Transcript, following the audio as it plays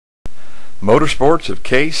Motorsports of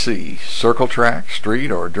KC, circle track, street,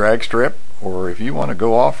 or drag strip, or if you want to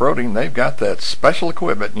go off-roading, they've got that special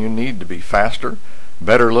equipment you need to be faster,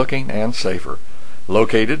 better looking, and safer.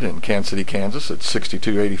 Located in Kansas City, Kansas at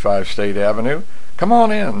 6285 State Avenue, come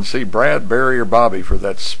on in and see Brad, Barry, or Bobby for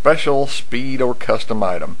that special speed or custom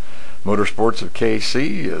item. Motorsports of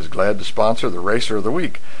KC is glad to sponsor the Racer of the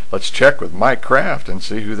Week. Let's check with Mike Kraft and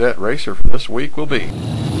see who that racer for this week will be.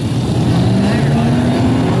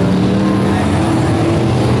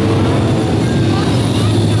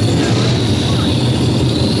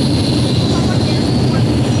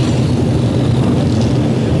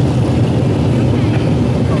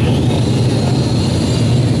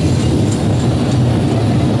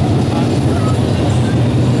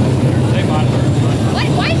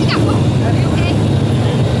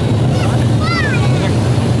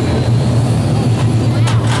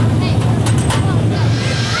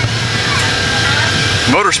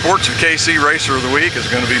 Motorsports of KC Racer of the Week is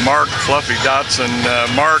going to be Mark Fluffy Dobson.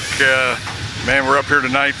 Mark, man, we're up here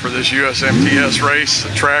tonight for this USMTS race,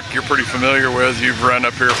 a track you're pretty familiar with. You've run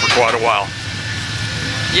up here for quite a while.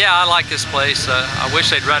 Yeah, I like this place. I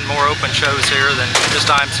wish they'd run more open shows here than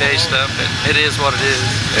just IMCA stuff, but it is what it is.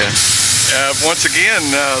 Yeah. Once again,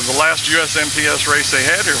 the last USMTS race they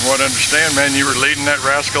had here, from what I understand, man, you were leading that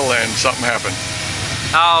rascal and something happened.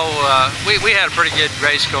 Oh, we had a pretty good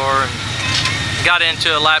race car. And got into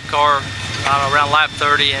a lap car around lap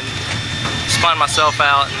 30 and spun myself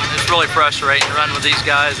out, and it's really frustrating to run with these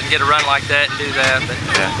guys and get a run like that and do that, but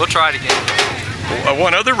yeah, we'll try it again.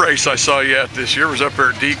 One other race I saw you at this year was up here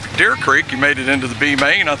at Deer Creek. You made it into the B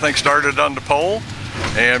main, I think started on the pole,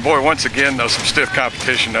 and boy, once again, some stiff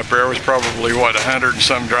competition up there. It was probably, what, 100 and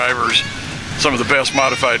some drivers, some of the best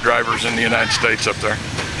modified drivers in the United States up there.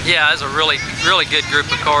 Yeah, it's a really good group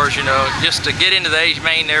of cars, you know. Just to get into the A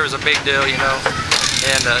main there was a big deal, you know.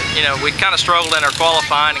 And, you know, we kind of struggled in our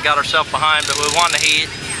qualifying and got ourselves behind, but we won the heat.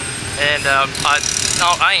 And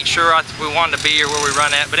I ain't sure we wanted to be here where we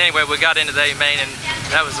run at, but anyway, we got into the A main, and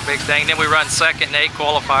that was a big thing. Then we run second in A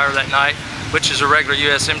qualifier that night, which is a regular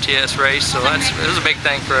USMTS race, so it was a big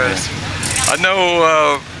thing for us. I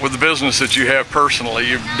know with the business that you have personally,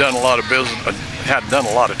 you've done a lot of business, had done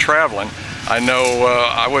a lot of traveling. I know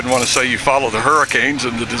I wouldn't want to say you follow the hurricanes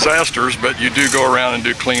and the disasters, but you do go around and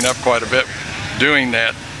do clean up quite a bit doing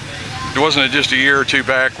that. Wasn't it just a year or two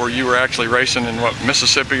back where you were actually racing in, what,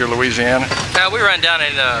 Mississippi or Louisiana? We run down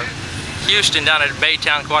in Houston, down at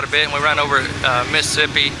Baytown quite a bit, and we run over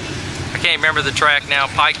Mississippi. I can't remember the track now,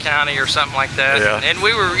 Pike County or something like that. Yeah. And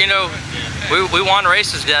we were, you know, we won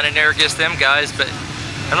races down in there against them guys, but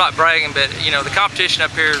I'm not bragging, but, you know, the competition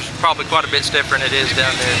up here is probably quite a bit stiffer than it is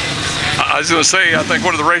down there. I was going to say, I think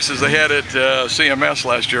one of the races they had at CMS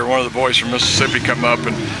last year, one of the boys from Mississippi come up,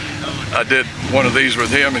 and I did one of these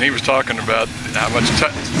with him, and he was talking about how much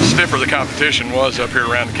stiffer the competition was up here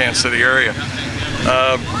around the Kansas City area.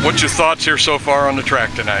 What's your thoughts here so far on the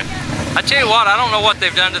track tonight? I tell you what, I don't know what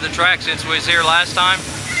they've done to the track since we was here last time,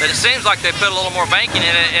 but it seems like they put a little more banking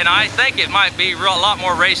in it, and I think it might be a lot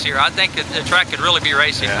more racier. I think the track could really be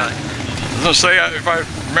racy tonight. I was going to say, if I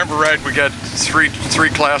remember right, we got three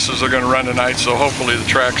classes that are going to run tonight, so hopefully the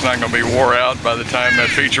track's not going to be wore out by the time that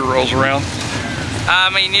feature rolls around. I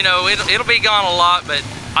mean, you know, it'll be gone a lot, but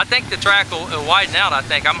I think the track will widen out, I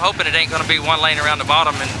think. I'm hoping it ain't going to be one lane around the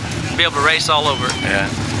bottom and be able to race all over it. Yeah.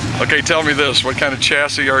 Okay, tell me this, what kind of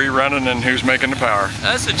chassis are you running and who's making the power?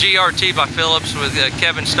 That's a GRT by Phillips with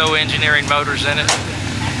Kevin Stowe Engineering motors in it.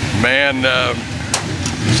 Man,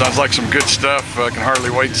 sounds like some good stuff. I can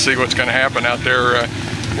hardly wait to see what's going to happen out there.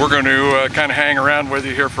 We're going to kind of hang around with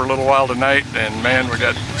you here for a little while tonight, and man, we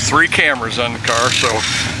got 3 cameras on the car, so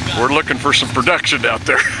we're looking for some production out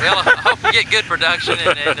there. Well, I hope we get good production,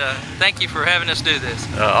 and thank you for having us do this.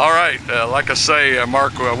 All right, like I say,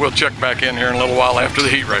 Mark, we'll check back in here in a little while after the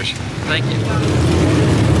heat race. Thank you.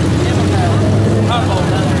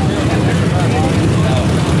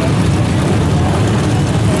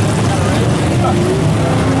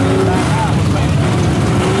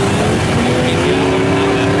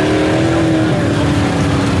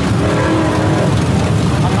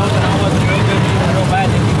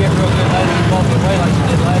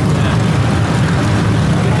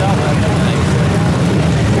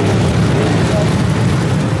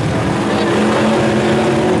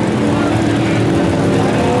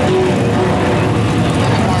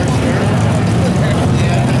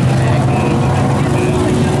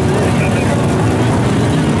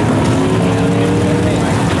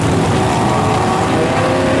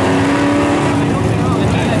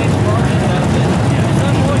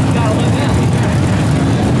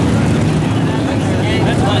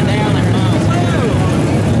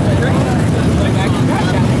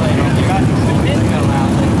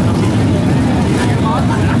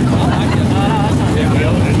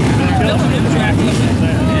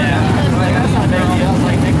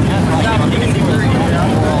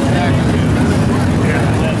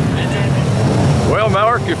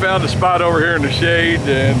 you found a spot over here in the shade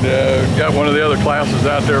and got one of the other classes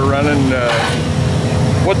out there running.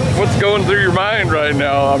 What's going through your mind right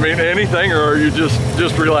now? I mean, anything, or are you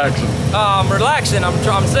just relaxing? I'm relaxing.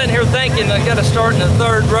 I'm sitting here thinking I got to start in the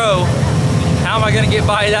third row. How am I going to get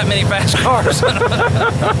by that many fast cars?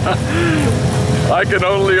 I can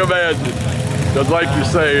only imagine. Because like you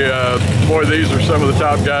say, boy, these are some of the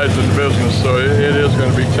top guys in the business, so it is going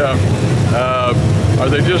to be tough. Are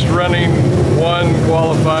they just running one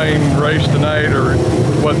qualifying race tonight, or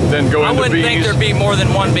what, then go into Bs? I wouldn't think there'd be more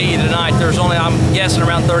than one B tonight. There's only, I'm guessing,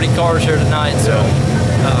 around 30 cars here tonight. So,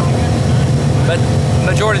 but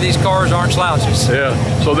majority of these cars aren't slouches. Yeah,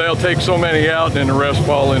 so they'll take so many out and then the rest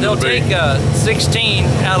fall into the B. They'll take 16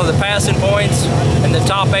 out of the passing points, and the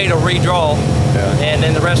top 8 will redraw, and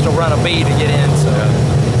then the rest will run a B to get in. So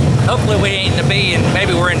hopefully we ain't in the B, and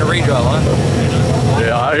maybe we're in the redraw, huh?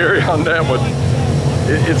 Yeah, I hear you on that one.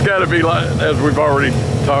 It's got to be, like, as we've already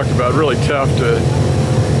talked about, really tough to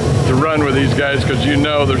run with these guys, because you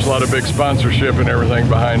know there's a lot of big sponsorship and everything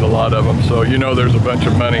behind a lot of them. So you know there's a bunch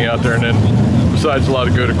of money out there, and then besides a lot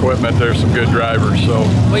of good equipment, there's some good drivers. So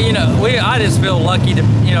well, you know, I just feel lucky to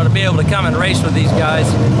to be able to come and race with these guys.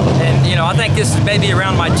 And I think this is maybe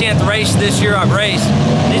around my 10th race this year I've raced.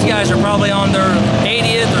 These guys are probably on their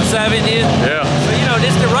 80th or 70th. Yeah. So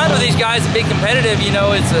just to run with these guys and be competitive, it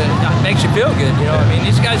makes you feel good. I mean,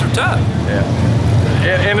 these guys are tough. Yeah.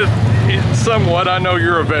 And it's somewhat, I know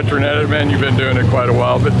you're a veteran at it, man, you've been doing it quite a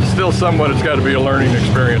while, but still somewhat it's got to be a learning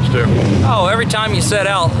experience too. Oh, every time you set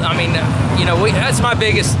out, I mean, that's my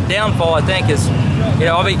biggest downfall, I think, is,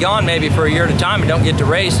 I'll be gone maybe for a year at a time and don't get to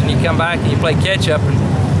race, and you come back and you play catch up, and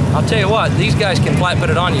I'll tell you what, these guys can flat put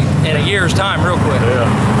it on you in a year's time real quick. Yeah.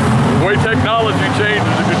 The way technology changes,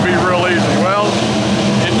 it could be real easy. Well,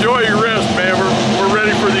 enjoy your rest, man. We're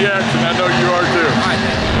ready for the action. I know you are too. All right,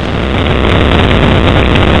 man.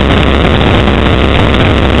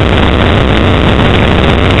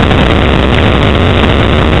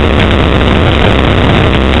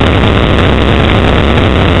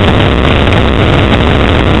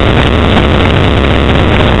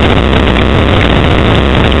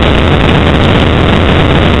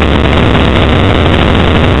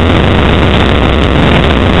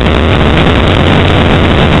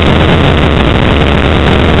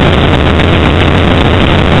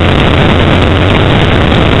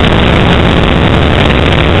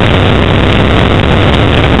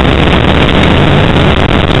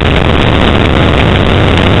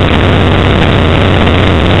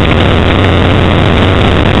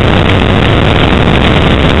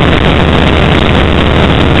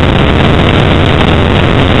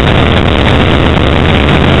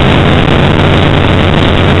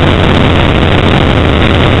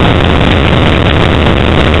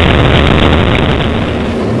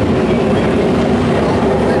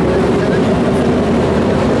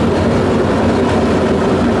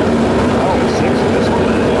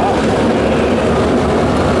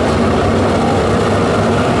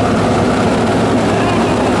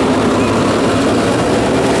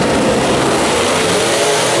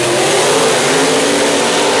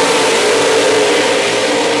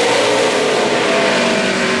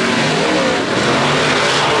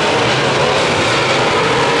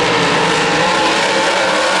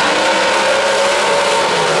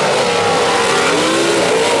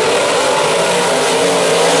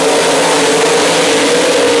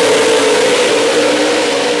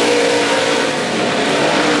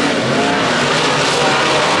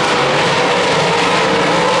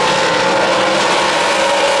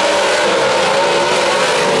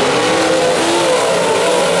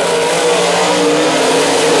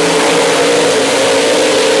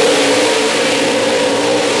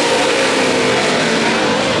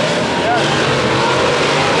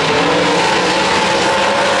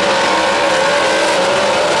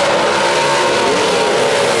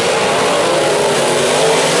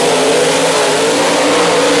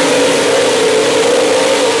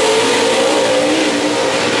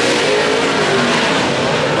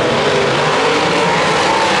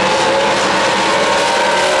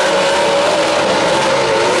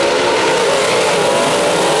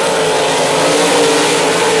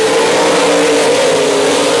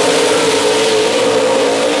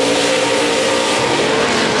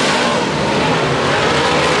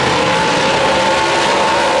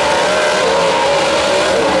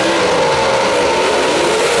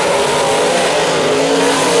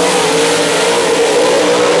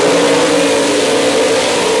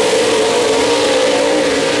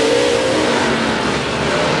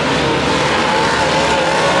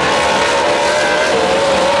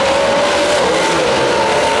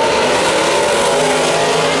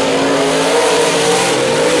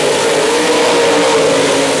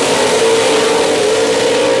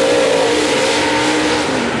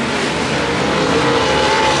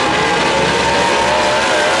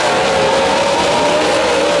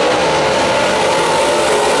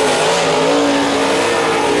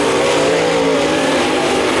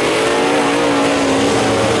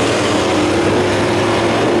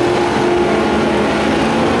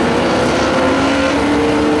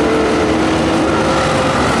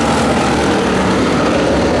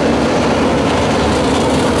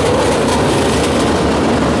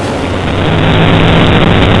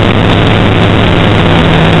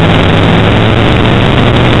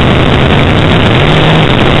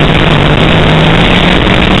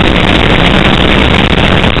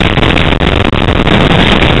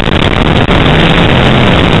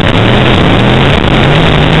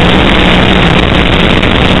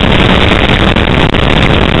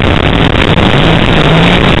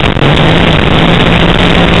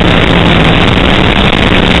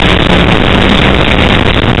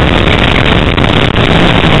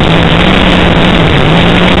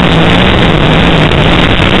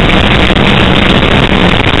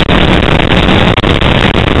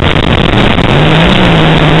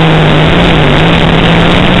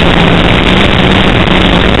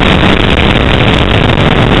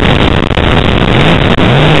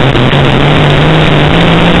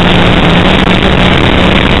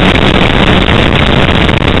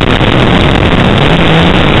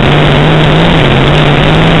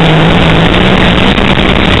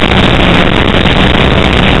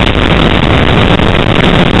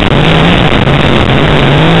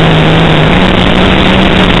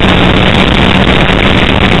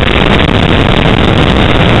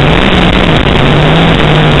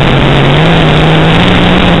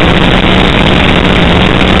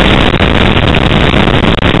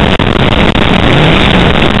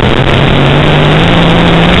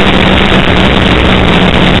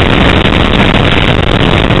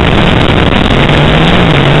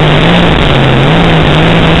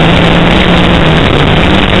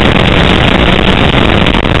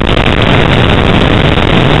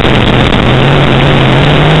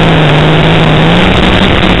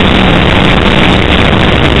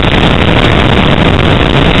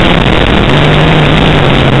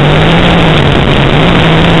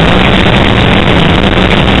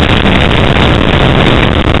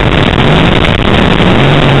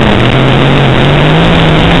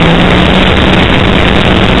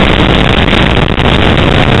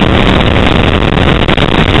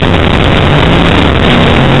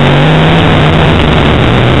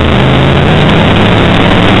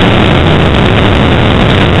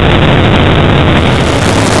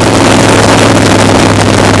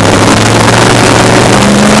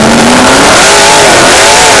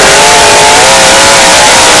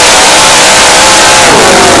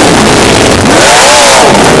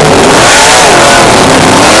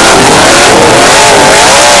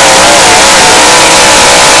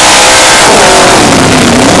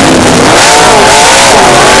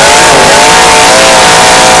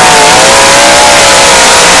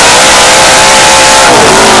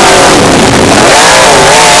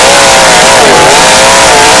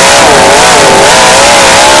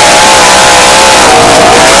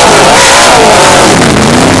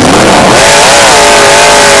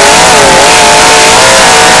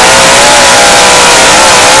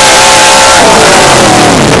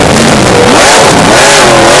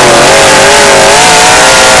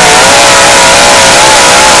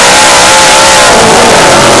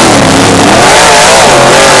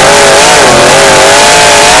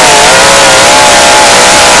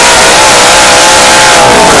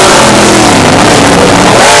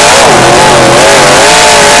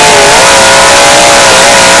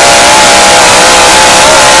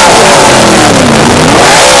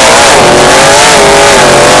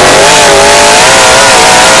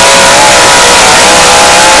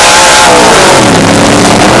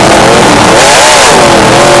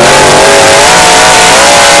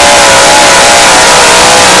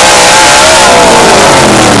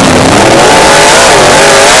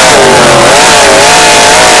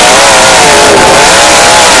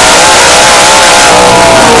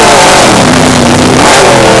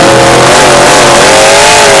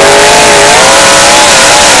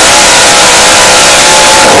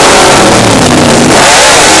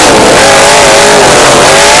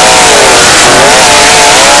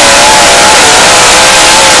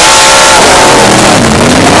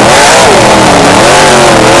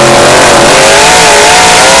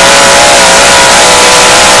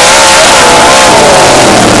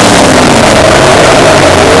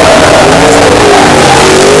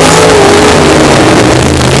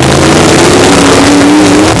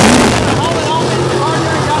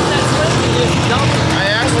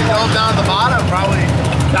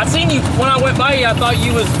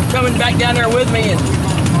 back down there with me? And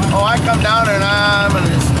oh, I come down there and I'm gonna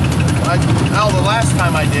just. The last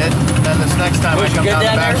time I did, then this next time I come down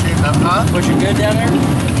the back chute. Was you good down there?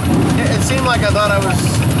 It seemed like I thought I was a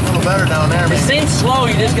little better down there. It seems slow.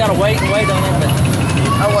 You just gotta wait and wait on it. But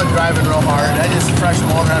I wasn't driving real hard. I just fresh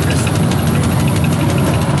motor.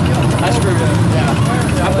 I screwed up.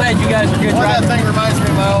 Yeah. I'm glad you guys are good drivers. That thing reminds me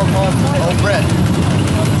of my old Brit.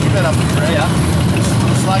 You've been up with Brit. Yeah.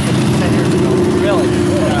 It's like it 10 years ago. Really?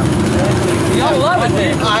 Yeah. Y'all love it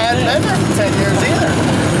then. I hadn't been there for 10 years either.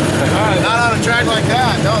 Right. Not on a track like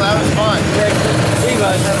that. No, that was fun. See you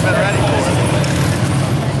guys. Never been ready for it.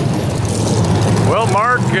 Well,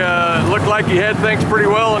 Mark, looked like you had things pretty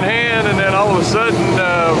well in hand, and then all of a sudden,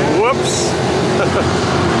 whoops.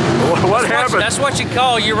 What happened? That's what you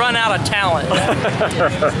call you run out of talent.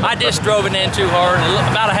 I just drove it in too hard,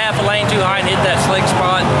 about a half a lane too high, and hit that slick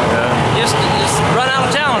spot. Yeah. Just run out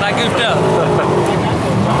of talent. I goofed up.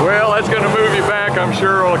 Well, that's going to move you back, I'm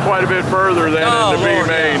sure, quite a bit further than in the B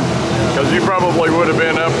main, because you probably would have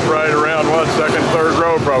been up right around what, second, third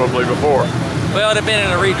row probably before. Well, it'd have been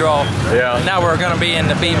in a redraw. Yeah. And now we're going to be in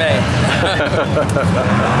the B main.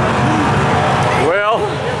 Well,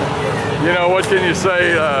 you know, what can you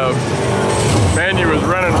say? Man, you was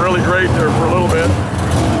running really great there for a little bit.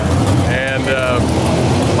 And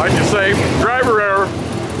like you say, driver error.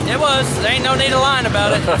 It was. There ain't no need of lying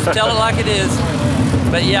about it. Just tell it like it is.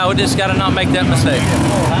 But yeah, we just got to not make that mistake.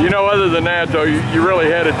 You know, other than that, though, you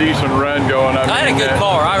really had a decent run going. I had a good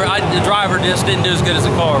car. The driver just didn't do as good as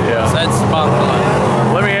the car was. Yeah. That's the bottom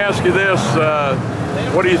line. Let me ask you this.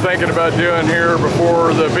 What are you thinking about doing here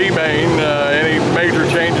before the B main? Any major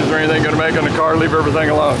changes or anything going to make on the car? Leave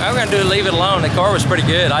everything alone? I'm going to leave it alone. The car was pretty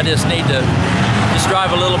good. I just need to just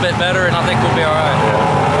drive a little bit better, and I think we'll be all right.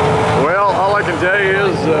 Yeah. Well, all I can tell you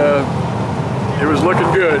is it was looking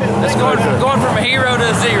good. It's going from a hero to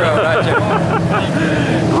a zero right there.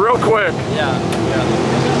 Real quick. Yeah.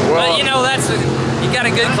 Well, but you know, you got a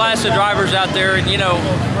good class of drivers out there, and you know,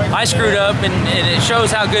 I screwed up, and it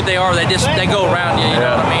shows how good they are. They go around you. You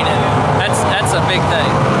know what I mean? And that's a big thing.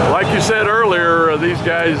 Like you said earlier, these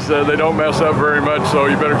guys they don't mess up very much, so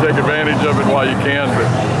you better take advantage of it while you can. But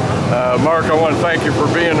Mark, I want to thank you for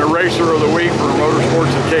being the Racer of the Week for Motorsports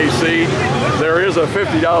at KC. There is a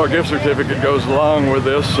 $50 gift certificate goes along with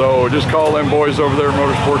this, so just call them boys over there at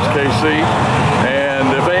Motorsports KC, and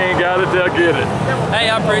if they ain't got it, they'll get it. Hey,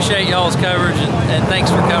 I appreciate y'all's coverage, and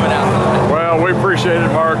thanks for coming out tonight. Well, we appreciate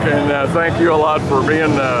it, Mark, and thank you a lot for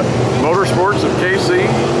being Motorsports of KC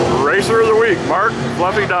Racer of the Week. Mark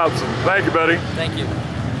Fluffy Dobson. Thank you, buddy. Thank you.